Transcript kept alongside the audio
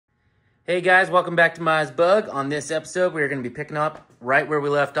Hey guys, welcome back to MiahsBug. On this episode, we're going to be picking up right where we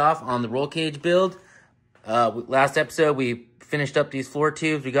left off on the roll cage build. Last episode, we finished up these floor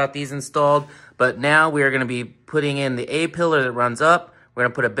tubes. We got these installed, but now we are going to be putting in the A-pillar that runs up. We're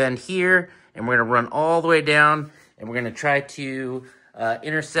going to put a bend here, and we're going to run all the way down, and we're going to try to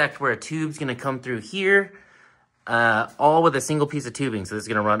intersect where a tube's going to come through here, all with a single piece of tubing. So this is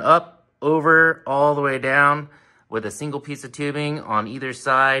going to run up, over, all the way down with a single piece of tubing on either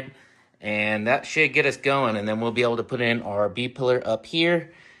side. And that should get us going, and then we'll be able to put in our B-pillar up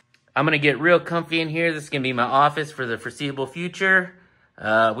here. I'm going to get real comfy in here. This is going to be my office for the foreseeable future. We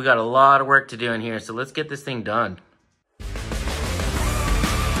got a lot of work to do in here, so let's get this thing done.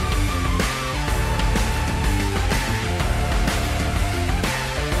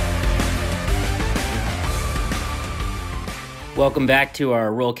 Welcome back to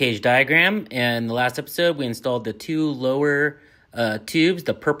our roll cage diagram. In the last episode, we installed the two lower tubes,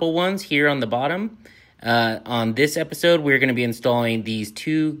 the purple ones here on the bottom. On this episode, we're going to be installing these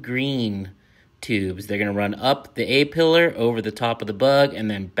two green tubes. They're going to run up the A-pillar over the top of the Bug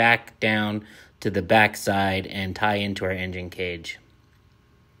and then back down to the back side and tie into our engine cage.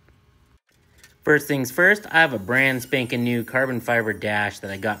 First things first, I have a brand spanking new carbon fiber dash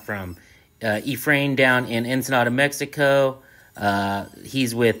that I got from Efrain down in Ensenada, Mexico.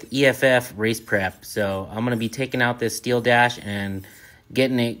 He's with EFF Race Prep, so I'm going to be taking out this steel dash and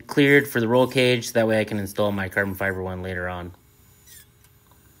getting it cleared for the roll cage so that way I can install my carbon fiber one later on.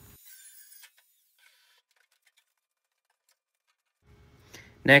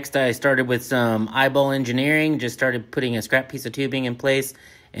 Next, I started with some eyeball engineering, just started putting a scrap piece of tubing in place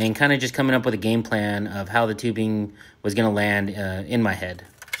and kind of just coming up with a game plan of how the tubing was going to land in my head.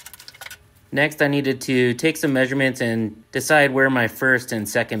 Next, I needed to take some measurements and decide where my first and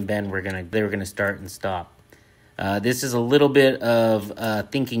second bend they were gonna start and stop. This is a little bit of a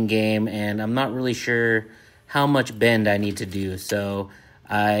thinking game, and I'm not really sure how much bend I need to do, so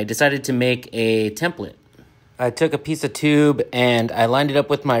I decided to make a template. I took a piece of tube and I lined it up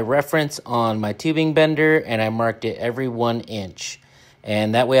with my reference on my tubing bender, and I marked it every 1 inch.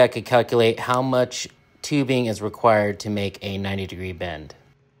 And that way I could calculate how much tubing is required to make a 90-degree bend.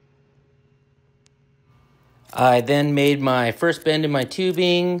 I then made my first bend in my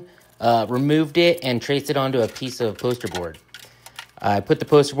tubing, removed it, and traced it onto a piece of poster board. I put the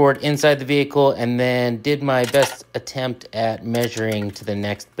poster board inside the vehicle and then did my best attempt at measuring to the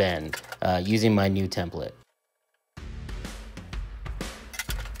next bend using my new template.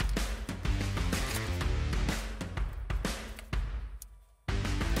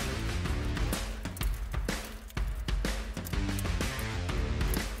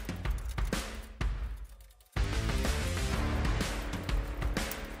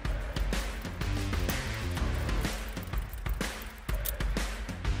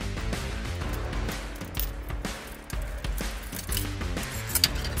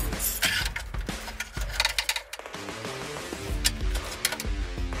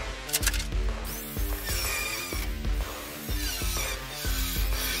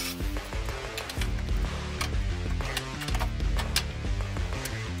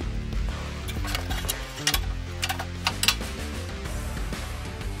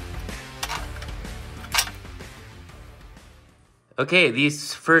 Okay,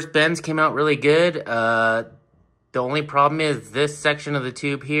 these first bends came out really good. The only problem is this section of the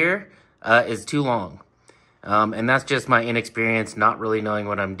tube here is too long. And that's just my inexperience, not really knowing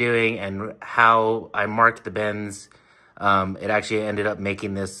what I'm doing and how I marked the bends. It actually ended up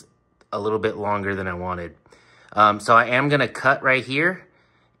making this a little bit longer than I wanted. So I am gonna cut right here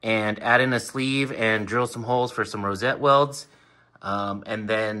and add in a sleeve and drill some holes for some rosette welds. And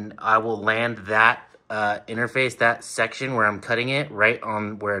then I will land that interface, that section where I'm cutting it, right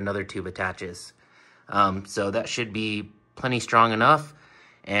on where another tube attaches. So that should be plenty strong enough,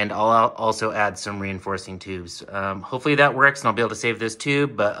 and I'll also add some reinforcing tubes. Hopefully that works and I'll be able to save this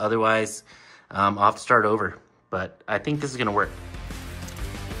tube, but otherwise I'll have to start over. But I think this is gonna work.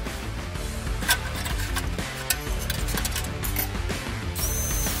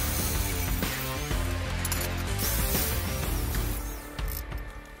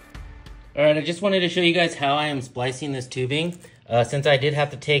 Alright, I just wanted to show you guys how I am splicing this tubing. Since I did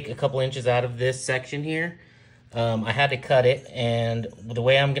have to take a couple inches out of this section here, I had to cut it, and the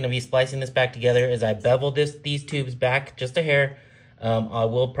way I'm going to be splicing this back together is I beveled these tubes back just a hair. I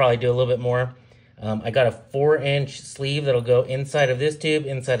will probably do a little bit more. I got a 4-inch sleeve that'll go inside of this tube,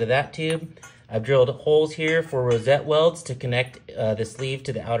 inside of that tube. I've drilled holes here for rosette welds to connect the sleeve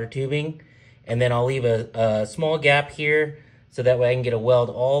to the outer tubing, and then I'll leave a small gap here so that way I can get a weld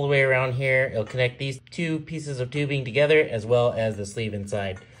all the way around here. It'll connect these two pieces of tubing together as well as the sleeve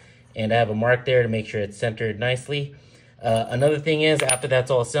inside. and I have a mark there to make sure it's centered nicely. Another thing is, after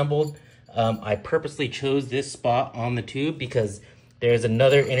that's all assembled, I purposely chose this spot on the tube because there's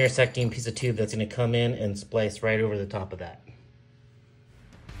another intersecting piece of tube that's going to come in and splice right over the top of that.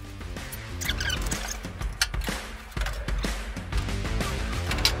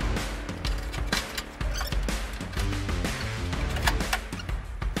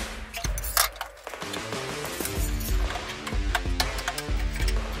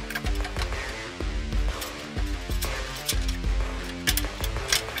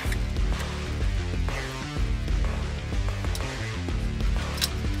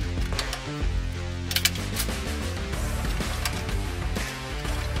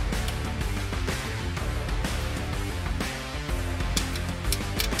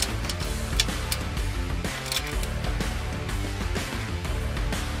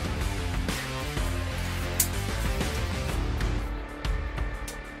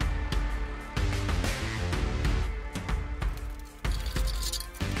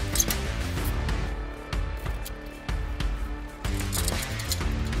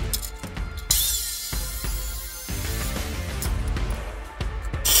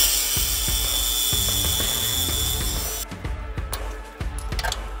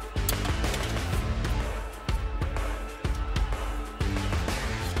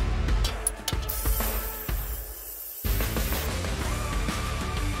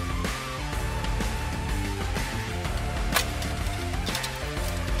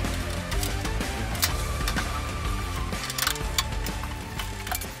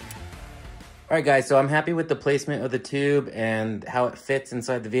 All right, guys, so I'm happy with the placement of the tube and how it fits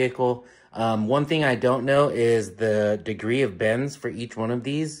inside the vehicle. One thing I don't know is the degree of bends for each one of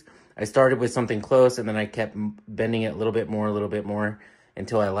these. I started with something close, and then I kept bending it a little bit more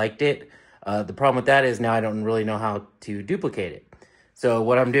until I liked it. The problem with that is now I don't really know how to duplicate it. So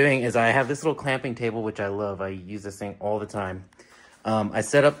what I'm doing is I have this little clamping table, which I love. I use this thing all the time. I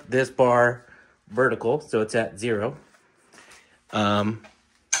set up this bar vertical, so it's at 0.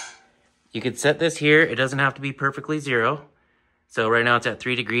 You could set this here. It doesn't have to be perfectly 0. So right now it's at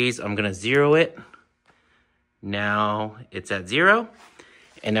 3 degrees. I'm gonna 0 it. Now it's at 0.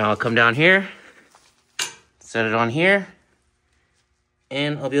 And now I'll come down here, set it on here,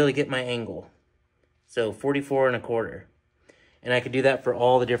 and I'll be able to get my angle. So 44.25. And I could do that for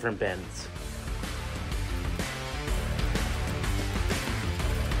all the different bends.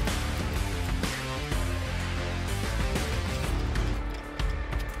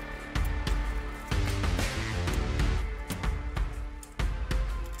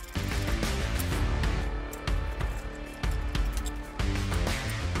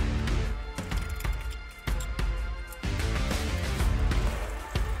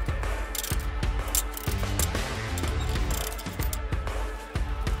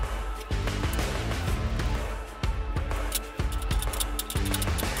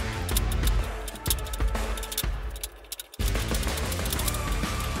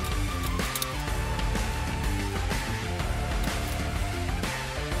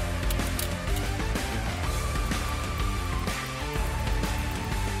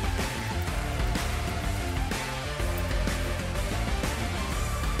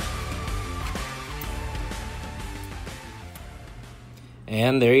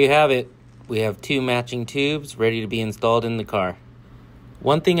 And there you have it. We have 2 matching tubes ready to be installed in the car.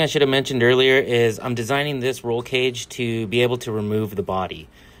 One thing I should have mentioned earlier is I'm designing this roll cage to be able to remove the body.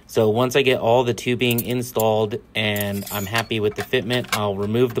 So once I get all the tubing installed and I'm happy with the fitment, I'll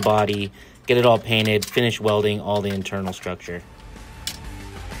remove the body, get it all painted, finish welding all the internal structure.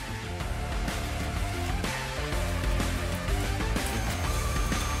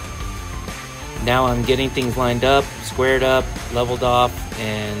 Now I'm getting things lined up, squared up, leveled off,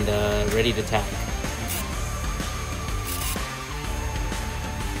 and ready to tack.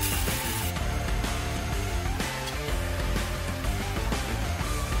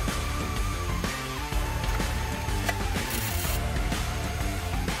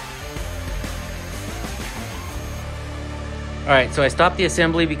 All right, so I stopped the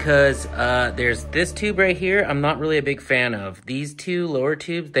assembly because there's this tube right here I'm not really a big fan of. These 2 lower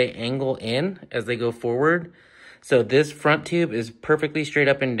tubes, they angle in as they go forward. So this front tube is perfectly straight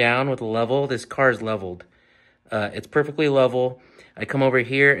up and down with a level. This car is leveled. It's perfectly level. I come over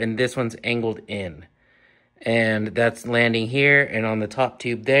here and this one's angled in. And that's landing here and on the top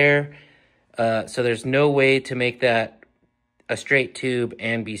tube there. So there's no way to make that a straight tube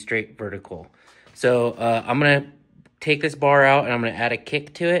and be straight vertical. So I'm gonna take this bar out and I'm gonna add a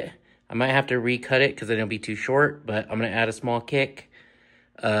kick to it. I might have to recut it because it'll be too short, but I'm gonna add a small kick.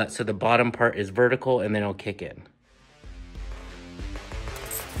 So the bottom part is vertical and then it'll kick in.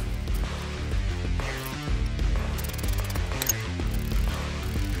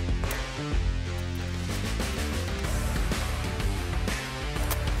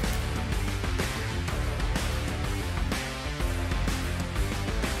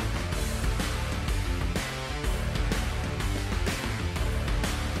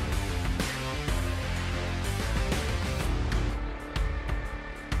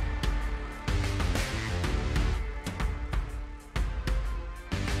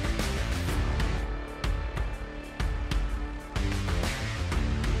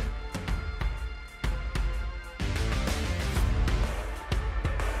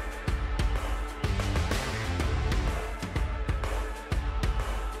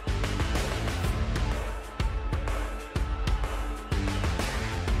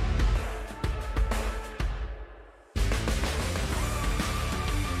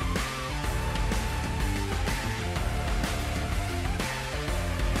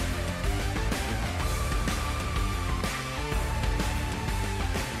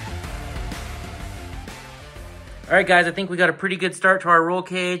 All right, guys, I think we got a pretty good start to our roll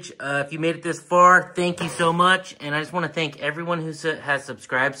cage. If you made it this far, thank you so much. And I just want to thank everyone who has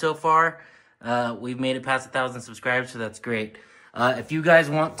subscribed so far. We've made it past 1,000 subscribers, so that's great. If you guys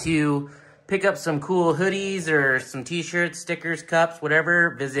want to pick up some cool hoodies or some t-shirts, stickers, cups,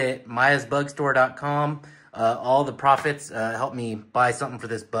 whatever, visit MiahsBugstore.com. All the profits help me buy something for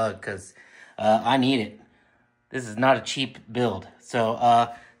this bug because I need it. This is not a cheap build. So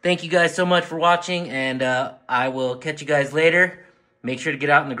thank you guys so much for watching, and I will catch you guys later. Make sure to get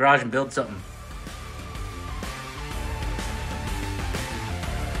out in the garage and build something.